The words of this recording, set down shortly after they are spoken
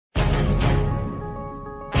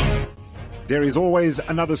There is always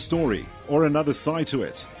another story or another side to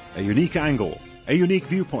it, a unique angle, a unique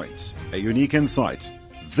viewpoint, a unique insight.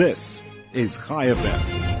 This is ChaiFM.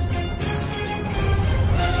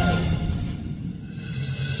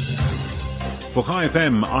 For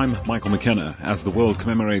ChaiFM, I'm Michael McKenna. As the world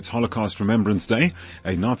commemorates Holocaust Remembrance Day,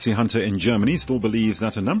 a Nazi hunter in Germany still believes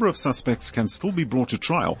that a number of suspects can still be brought to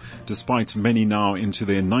trial, despite many now into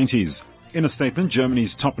their 90s. In a statement,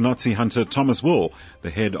 Germany's top Nazi hunter Thomas Wohl, the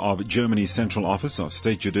head of Germany's Central Office of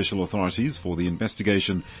State Judicial Authorities for the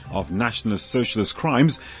Investigation of Nationalist Socialist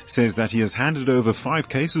Crimes, says that he has handed over 5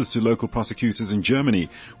 cases to local prosecutors in Germany,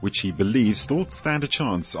 which he believes still stand a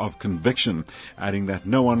chance of conviction, adding that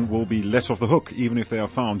no one will be let off the hook even if they are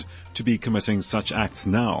found to be committing such acts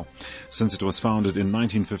now. Since it was founded in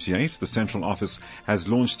 1958, the Central Office has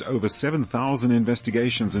launched over 7,000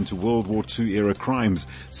 investigations into World War II-era crimes,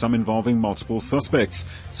 some involving multiple suspects,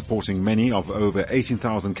 supporting many of over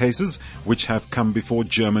 18,000 cases which have come before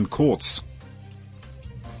German courts.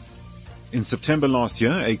 In September last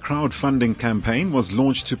year, a crowdfunding campaign was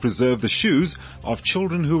launched to preserve the shoes of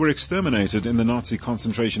children who were exterminated in the Nazi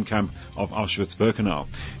concentration camp of Auschwitz-Birkenau.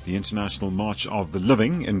 The International March of the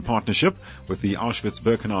Living, in partnership with the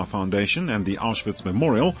Auschwitz-Birkenau Foundation and the Auschwitz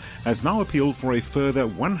Memorial, has now appealed for a further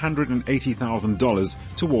 $180,000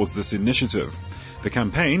 towards this initiative. The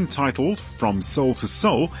campaign, titled From Soul to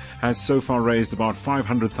Soul, has so far raised about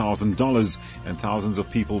 $500,000, and thousands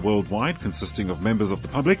of people worldwide, consisting of members of the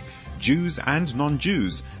public, Jews and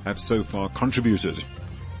non-Jews, have so far contributed.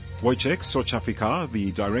 Wojciech Sochafika,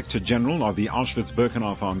 the Director General of the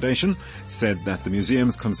Auschwitz-Birkenau Foundation, said that the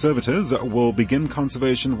museum's conservators will begin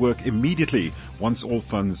conservation work immediately once all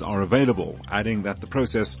funds are available, adding that the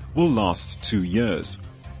process will last 2 years.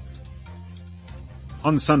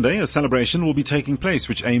 On Sunday, a celebration will be taking place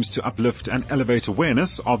which aims to uplift and elevate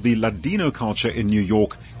awareness of the Ladino culture in New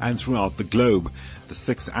York and throughout the globe. The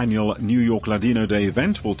 6th annual New York Ladino Day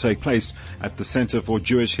event will take place at the Center for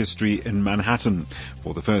Jewish History in Manhattan.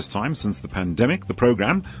 For the first time since the pandemic, the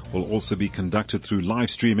program will also be conducted through live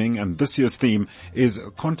streaming, and this year's theme is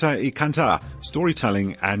Conta y Canta,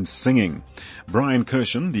 storytelling and singing. Brian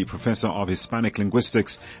Kirshen, the professor of Hispanic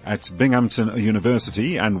linguistics at Binghamton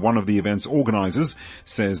University and one of the event's organizers,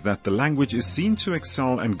 says that the language is seen to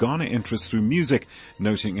excel and garner interest through music,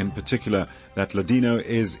 noting in particular that Ladino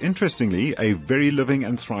is, interestingly, a very living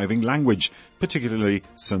and thriving language, particularly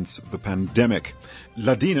since the pandemic.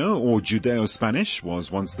 Ladino, or Judeo-Spanish,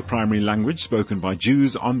 was once the primary language spoken by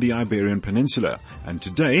Jews on the Iberian Peninsula, and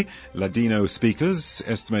today, Ladino speakers,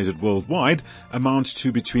 estimated worldwide, amount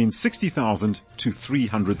to between 60,000 to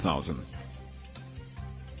 300,000.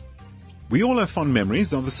 We all have fond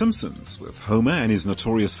memories of The Simpsons, with Homer and his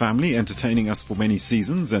notorious family entertaining us for many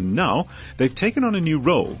seasons, and now they've taken on a new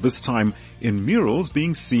role, this time in murals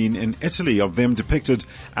being seen in Italy of them depicted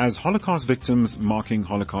as Holocaust victims marking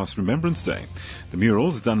Holocaust Remembrance Day. The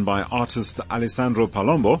murals, done by artist Alessandro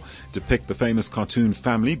Palombo, depict the famous cartoon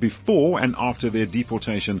family before and after their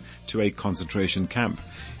deportation to a concentration camp.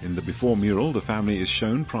 In the before mural, the family is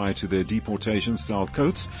shown prior to their deportation-style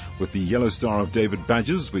coats with the Yellow Star of David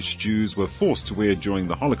badges which Jews were forced to wear during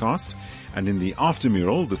the Holocaust, and in the after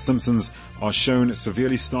mural, the Simpsons are shown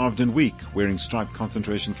severely starved and weak, wearing striped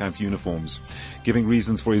concentration camp uniforms. Giving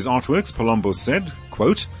reasons for his artworks, Palombo said,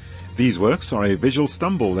 quote, "These works are a visual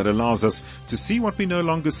stumble that allows us to see what we no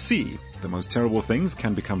longer see. The most terrible things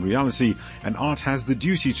can become reality, and art has the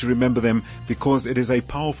duty to remember them because it is a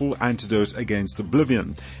powerful antidote against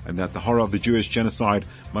oblivion, and that the horror of the Jewish genocide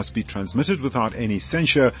must be transmitted without any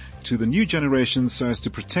censure to the new generation so as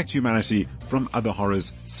to protect humanity from other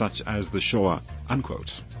horrors such as the Shoah."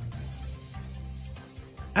 Unquote.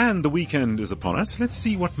 And the weekend is upon us. Let's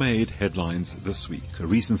see what made headlines this week. A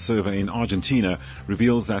recent survey in Argentina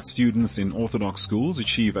reveals that students in Orthodox schools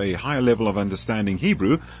achieve a higher level of understanding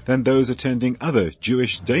Hebrew than those attending other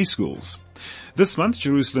Jewish day schools. This month,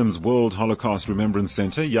 Jerusalem's World Holocaust Remembrance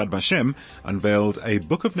Center, Yad Vashem, unveiled a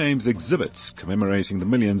Book of Names exhibit commemorating the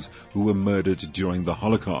millions who were murdered during the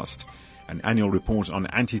Holocaust. An annual report on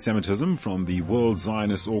anti-Semitism from the World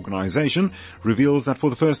Zionist Organization reveals that for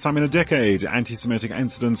the first time in a decade, anti-Semitic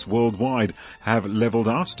incidents worldwide have leveled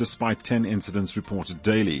out despite 10 incidents reported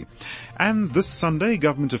daily. And this Sunday,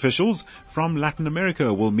 government officials from Latin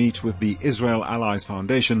America will meet with the Israel Allies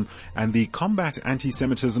Foundation and the Combat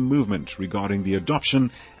Anti-Semitism Movement regarding the adoption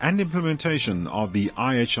and implementation of the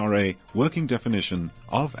IHRA working definition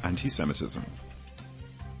of anti-Semitism.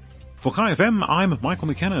 For ChaiFM, I'm Michael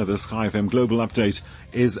McKenna. This ChaiFM Global Update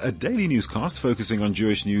is a daily newscast focusing on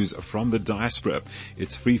Jewish news from the diaspora.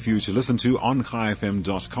 It's free for you to listen to on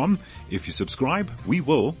ChaiFM.com. If you subscribe, we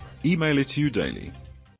will email it to you daily.